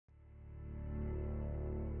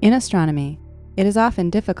In astronomy, it is often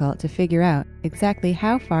difficult to figure out exactly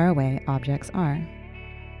how far away objects are.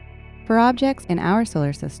 For objects in our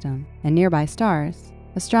solar system and nearby stars,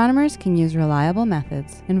 astronomers can use reliable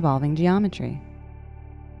methods involving geometry.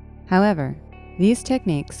 However, these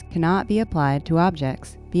techniques cannot be applied to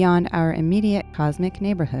objects beyond our immediate cosmic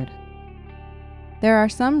neighborhood. There are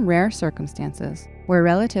some rare circumstances where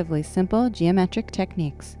relatively simple geometric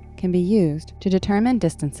techniques can be used to determine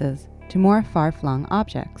distances to more far-flung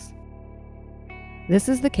objects. This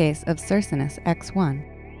is the case of Circinus X1,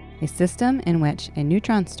 a system in which a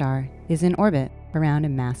neutron star is in orbit around a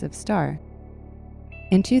massive star.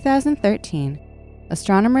 In 2013,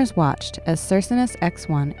 astronomers watched as Circinus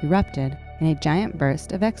X1 erupted in a giant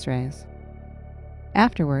burst of X-rays.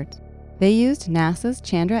 Afterwards, they used NASA's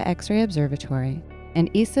Chandra X-ray Observatory and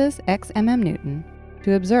ESA's XMM Newton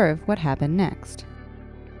to observe what happened next.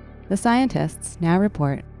 The scientists now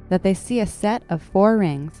report that they see a set of 4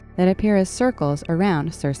 rings that appear as circles around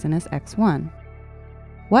Circinus X1.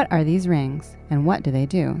 What are these rings, and what do they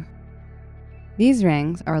do? These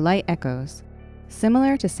rings are light echoes,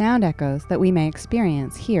 similar to sound echoes that we may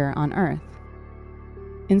experience here on Earth.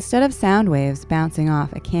 Instead of sound waves bouncing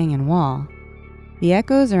off a canyon wall, the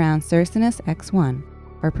echoes around Circinus X1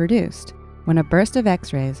 are produced when a burst of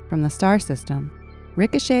X-rays from the star system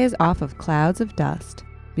ricochets off of clouds of dust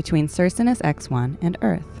between Circinus X1 and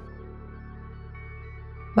Earth.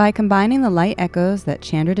 By combining the light echoes that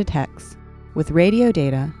Chandra detects with radio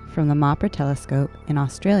data from the MOPR telescope in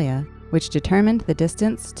Australia, which determined the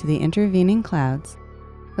distance to the intervening clouds,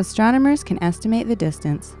 astronomers can estimate the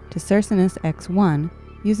distance to Circinus X1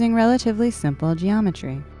 using relatively simple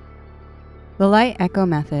geometry. The light echo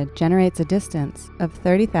method generates a distance of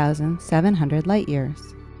 30,700 light-years.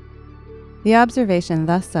 The observation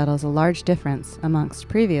thus settles a large difference amongst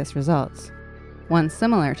previous results, one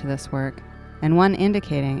similar to this work, and one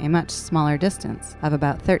indicating a much smaller distance of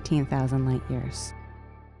about 13,000 light-years.